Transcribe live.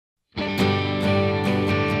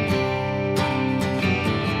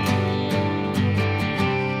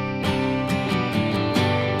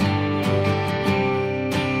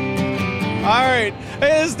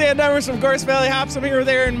is Dan Dettmers from Gorse Valley Hops. I'm here with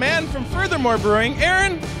Aron Mann from Furthermore Brewing.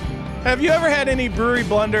 Aron, have you ever had any brewery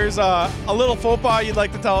blunders, a little faux pas you'd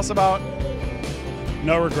like to tell us about?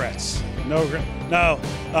 No regrets. No,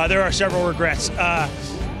 there are several regrets.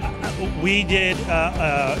 We did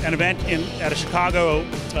an event at a Chicago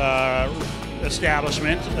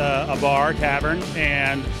establishment, a bar, tavern,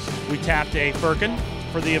 and we tapped a Firkin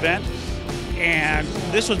for the event. And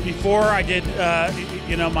this was before I did,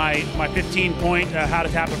 my 15-point how to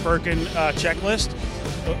tap a Firkin checklist,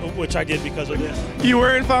 which I did because of this. You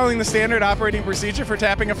weren't following the standard operating procedure for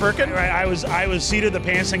tapping a Firkin? Right, I was seated the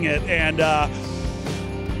pantsing it and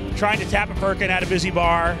trying to tap a Firkin at a busy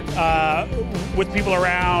bar with people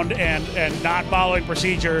around and not following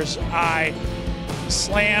procedures. I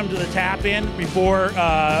slammed the tap in before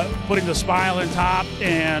putting the spile in top,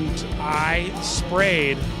 and I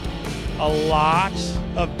sprayed a lot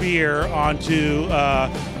of beer onto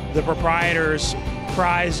the proprietor's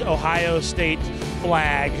prized Ohio State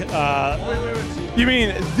flag. Wait. You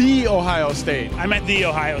mean the Ohio State? I meant the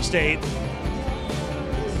Ohio State.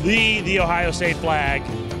 The Ohio State flag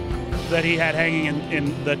that he had hanging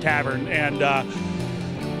in the tavern. And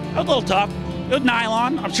it was a little tough. It was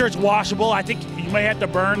nylon. I'm sure it's washable. I think you may have to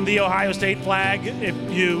burn the Ohio State flag if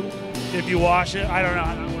you wash it. I don't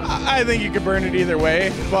know. I think you could burn it either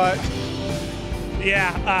way, but...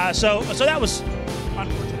 Yeah, so that was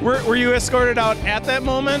unfortunate. Were you escorted out at that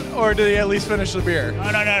moment, or did you at least finish the beer?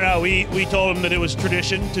 No. We told them that it was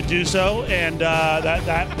tradition to do so, and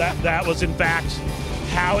that was in fact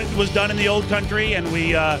how it was done in the old country, and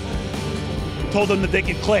we told them that they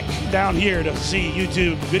could click down here to see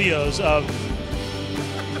YouTube videos of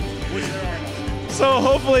which there are none. So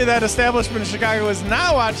hopefully that establishment in Chicago is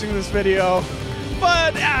not watching this video,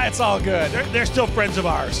 but it's all good. They're still friends of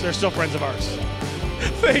ours. They're still friends of ours.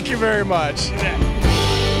 Thank you very much. Yeah.